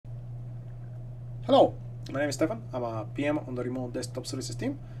Hello, my name is Stefan. I'm a PM on the remote desktop services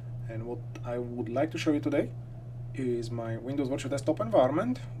team, and what I would like to show you today is my Windows Virtual Desktop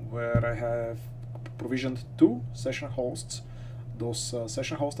environment where I have provisioned 2 session hosts. Those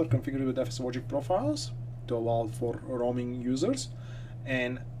session hosts are configured with FSLogix profiles to allow for roaming users,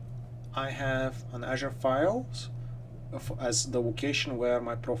 and I have an Azure Files as the location where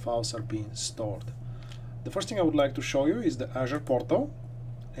my profiles are being stored. The first thing I would like to show you is the Azure portal,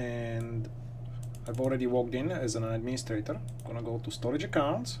 and I've already logged in as an administrator. I'm gonna go to storage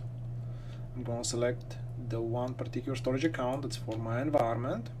accounts. I'm gonna select the one particular storage account that's for my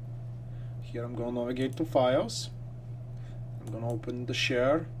environment. Here I'm gonna navigate to files. I'm gonna open the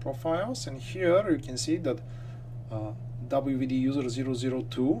share profiles, and here you can see that WVD user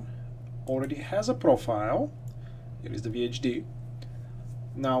 002 already has a profile. Here is the VHD.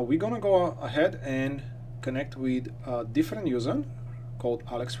 Now we're gonna go ahead and connect with a different user called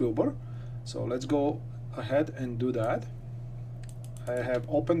Alex Wilbur. So let's go ahead and do that. I have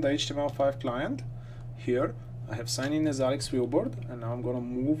opened the HTML5 client. Here I have signed in as Alex Wilbur, and now I'm going to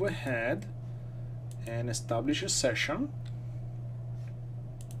move ahead and establish a session.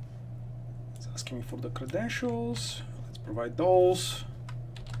 It's asking me for the credentials. Let's provide those.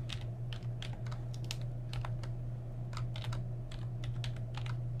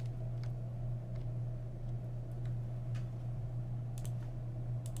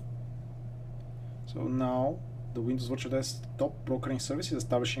 So now the Windows Virtual Desktop brokering service is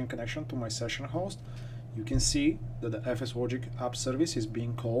establishing a connection to my session host. You can see that the FSLogix app service is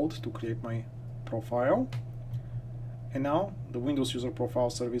being called to create my profile. And now the Windows user profile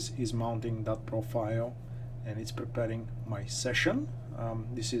service is mounting that profile and it's preparing my session.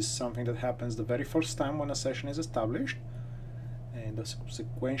 This is something that happens the very first time when a session is established, and the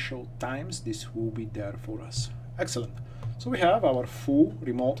sequential times this will be there for us. Excellent. So we have our full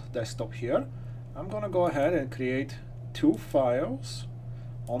remote desktop here. I'm gonna go ahead and create 2 files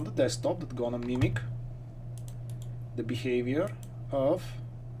on the desktop that gonna mimic the behavior of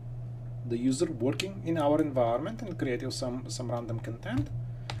the user working in our environment and create some random content.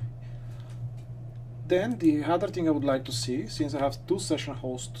 Then the other thing I would like to see, since I have 2 session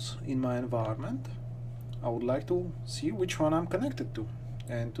hosts in my environment, I would like to see which one I'm connected to.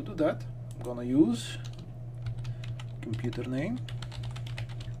 And to do that, I'm gonna use computer name.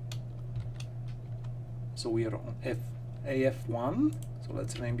 So we are on AF1, so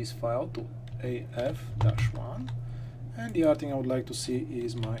let's name this file to AF-1, and the other thing I would like to see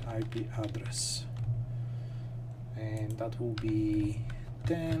is my IP address, and that will be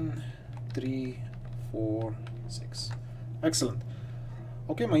 10.3.4.6. Excellent.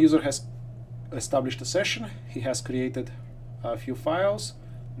 Okay, my user has established a session, he has created a few files.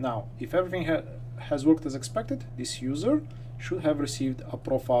 Now, if everything has worked as expected, this user should have received a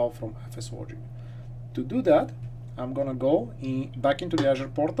profile from FSLogix. To do that, I'm gonna go back into the Azure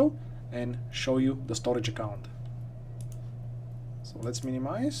portal and show you the storage account. So let's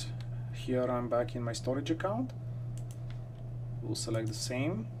minimize. Here I'm back in my storage account. We'll select the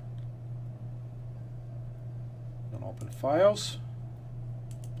same. Then open files,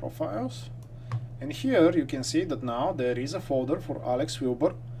 profiles, and here you can see that now there is a folder for Alex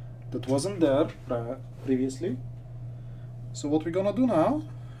Wilbur that wasn't there previously. So what we're gonna do now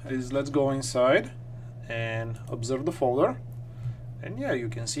is let's go inside and observe the folder, and yeah, you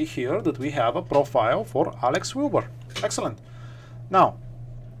can see here that we have a profile for Alex Wilbur. Excellent. Now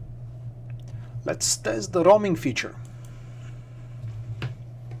let's test the roaming feature.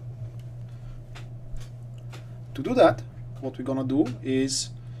 To do that, what we're gonna do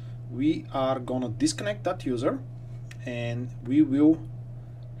is we are gonna disconnect that user and we will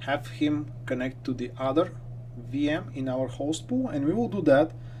have him connect to the other VM in our host pool, and we will do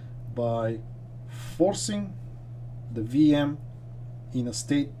that by forcing the VM in a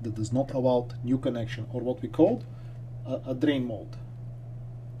state that does not allow new connection, or what we call a drain mode.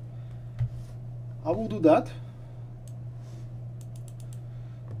 I will do that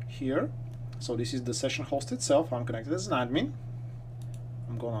here. So this is the session host itself. I'm connected as an admin.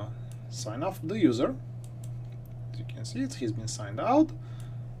 I'm gonna sign off the user. As you can see, he's been signed out,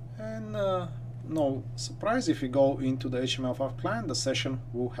 and no surprise, if we go into the HTML5 client, the session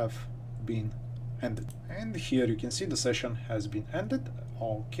will have been ended. And here you can see the session has been ended.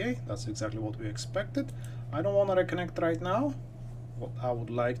 Okay, that's exactly what we expected. I don't want to reconnect right now. What I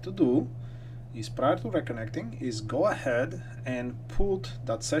would like to do is, prior to reconnecting, is go ahead and put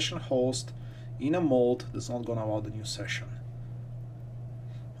that session host in a mode that's not going to allow the new session.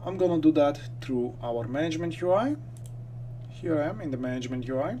 I'm going to do that through our management UI. Here I am in the management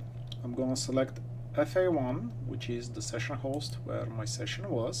UI. I'm going to select FA1, which is the session host where my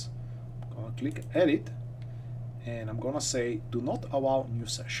session was. gonna click edit, and I'm gonna say do not allow new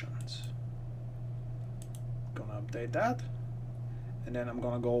sessions. Gonna update that, and then I'm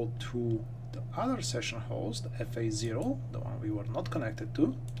gonna go to the other session host, FA0, the one we were not connected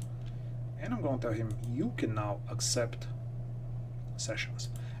to, and I'm gonna tell him you can now accept sessions.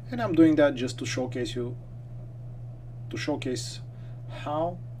 And I'm doing that just to showcase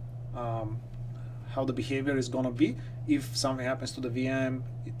how the behavior is gonna be if something happens to the VM.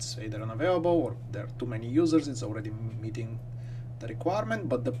 It's either unavailable or there are too many users, it's already meeting the requirement,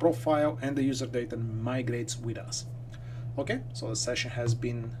 but the profile and the user data migrates with us. Okay, so the session has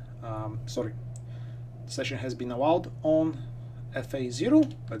been allowed on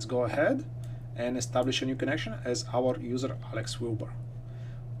FA0. Let's go ahead and establish a new connection as our user Alex Wilbur.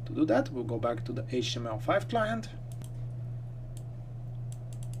 To do that, we'll go back to the HTML5 client,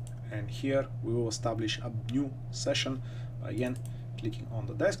 and here we will establish a new session, again clicking on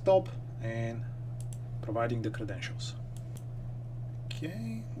the desktop and providing the credentials.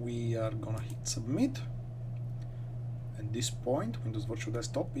 Okay, we are gonna hit submit. At this point, Windows Virtual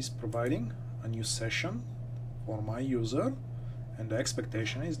Desktop is providing a new session for my user, and the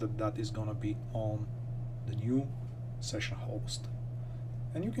expectation is that that is gonna be on the new session host.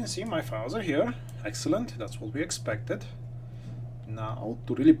 And you can see my files are here. Excellent, that's what we expected. Now,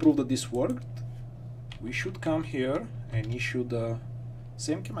 to really prove that this worked, we should come here and issue the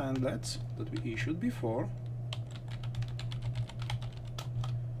same commandlets that we issued before.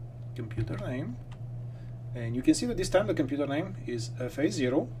 Computer name, and you can see that this time the computer name is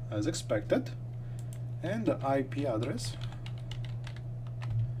FA0 as expected, and the IP address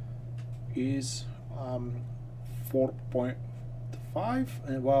is 4.5,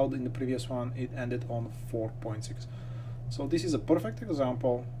 and while in the previous one it ended on 4.6. So this is a perfect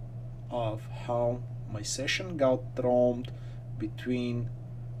example of how my session got roamed between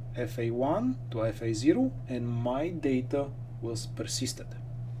FA1 to FA0 and my data was persisted.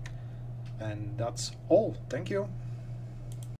 And that's all. Thank you.